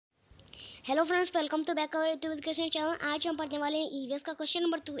Hello friends, welcome to back our question channel. आज हम पढ़ने वाले हैं ईवीएस का क्वेश्चन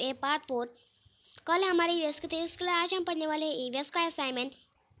नंबर 2 ए पार्ट 4। कल हमारे ईवीएस के थे, इसके लिए आज हम पढ़ने वाले हैं ईवीएस का असाइनमेंट।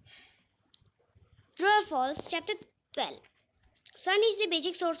 ट्रू और false, chapter 12। Sun is the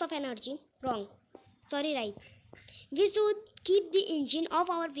basic source of energy. Right. We should keep the engine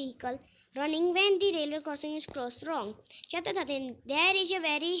of our vehicle running when the railway crossing is crossed. Wrong. Chapter 13. There is a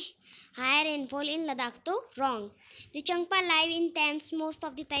very high rainfall in Ladakh. Wrong. The Changpa live in tents most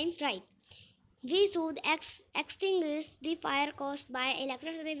of the time. Right. We should extinguish the fire caused by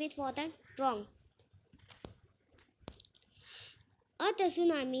electricity with water. Wrong. A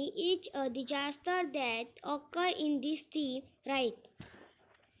tsunami is a disaster that occurs in the sea. Right.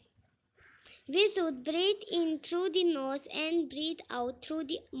 We should breathe in through the nose and breathe out through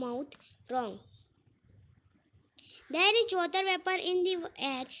the mouth. Wrong. There is water vapor in the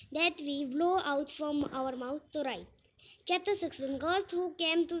air that we blow out from our mouth. Right. Chapter 16. Girls who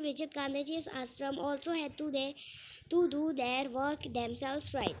came to visit Gandhiji's ashram also had to do their work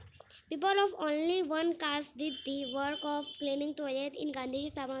themselves. Right. People of only one caste did the work of cleaning toilet in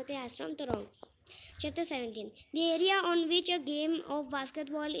Gandhiji's Sabarmati ashram. Wrong. Chapter 17. The area on which a game of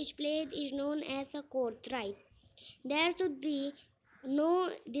basketball is played is known as a court. Right. There should be no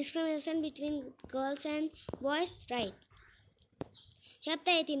discrimination between girls and boys. Right.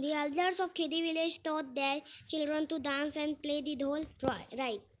 Chapter 18. The elders of Khedi village taught their children to dance and play the dhol.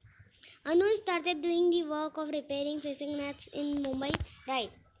 Right. Anu started doing the work of repairing fishing nets in Mumbai.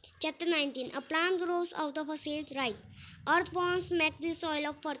 Right. Chapter 19. A plant grows out of a seed. Right. Earthworms make the soil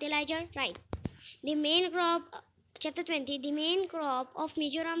of fertilizer. Right. The main crop. Chapter 20. The main crop of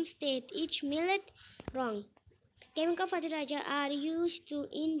Mizoram state is millet. Wrong. Chemical fertilizer are used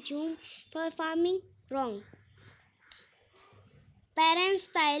in June for farming. Wrong. Parents'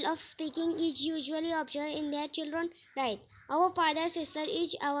 style of speaking is usually observed in their children. Right. Our father sister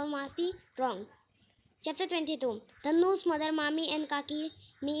is our masi. Wrong. Chapter 22. Dhanu's mother, Mami and Kaki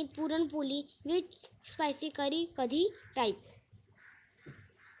meet Puran Puli with spicy curry kadhi. Right.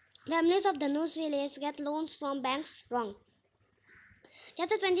 Families of Dhanu's village get loans from banks. Wrong.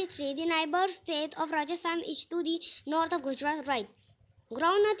 Chapter 23. The neighbor state of Rajasthan is to the north of Gujarat. Right.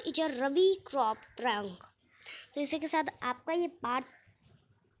 Groundnut is a rabi crop. Wrong. तो इसी के साथ आपका ये part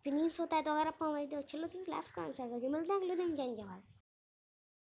finish होता है। तो अगर आपको हमारी तो अच्छी लगती है तो लाइक का आंसर करके मिलते हैं अगले दिन। जय जवाहर।